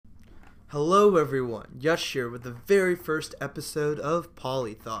Hello everyone, Yash here with the very first episode of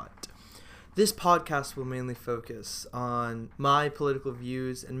PoliThought. This podcast will mainly focus on my political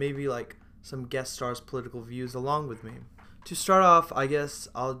views and maybe some guest stars' political views along with me. To start off, I guess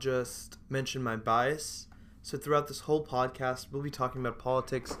I'll just mention my bias. So throughout this whole podcast, we'll be talking about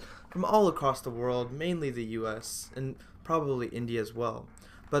politics from all across the world, mainly the US and probably India as well.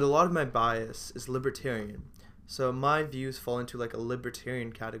 But a lot of my bias is libertarian. So my views fall into a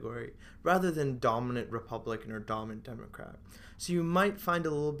libertarian category rather than dominant Republican or dominant Democrat. So you might find a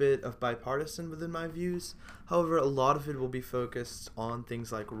little bit of bipartisan within my views. However, a lot of it will be focused on things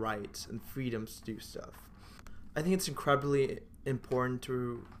like rights and freedoms to do stuff. I think it's incredibly important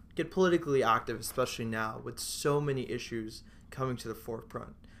to get politically active, especially now with so many issues coming to the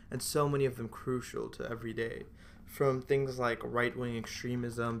forefront and so many of them crucial to every day. From things like right-wing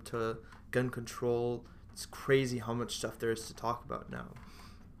extremism to gun control. It's crazy how much stuff there is to talk about now.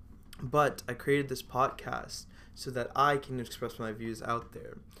 But I created this podcast so that I can express my views out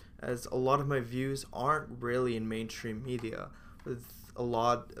there, as a lot of my views aren't really in mainstream media, with a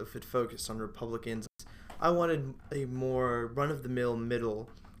lot of it focused on Republicans. I wanted a more run-of-the-mill middle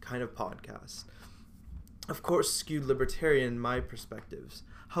kind of podcast. Of course, skewed libertarian in my perspectives.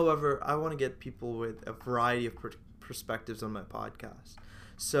 However, I want to get people with a variety of perspectives on my podcast.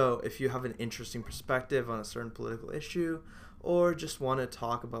 So if you have an interesting perspective on a certain political issue or just want to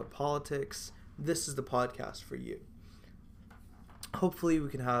talk about politics, this is the podcast for you. Hopefully we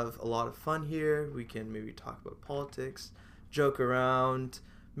can have a lot of fun here. We can maybe talk about politics, joke around,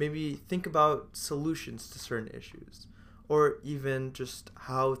 maybe think about solutions to certain issues, or even just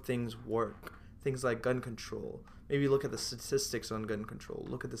how things work. Things like gun control. Maybe look at the statistics on gun control.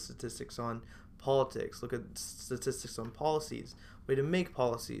 Look at the statistics on politics. Look at statistics on policies. Way to make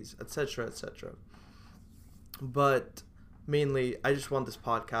policies, etc., etc. But mainly, I just want this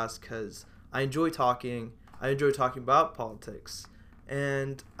podcast because I enjoy talking. I enjoy talking about politics.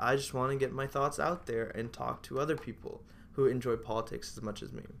 And I just want to get my thoughts out there and talk to other people who enjoy politics as much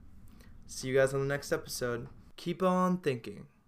as me. See you guys on the next episode. Keep on thinking.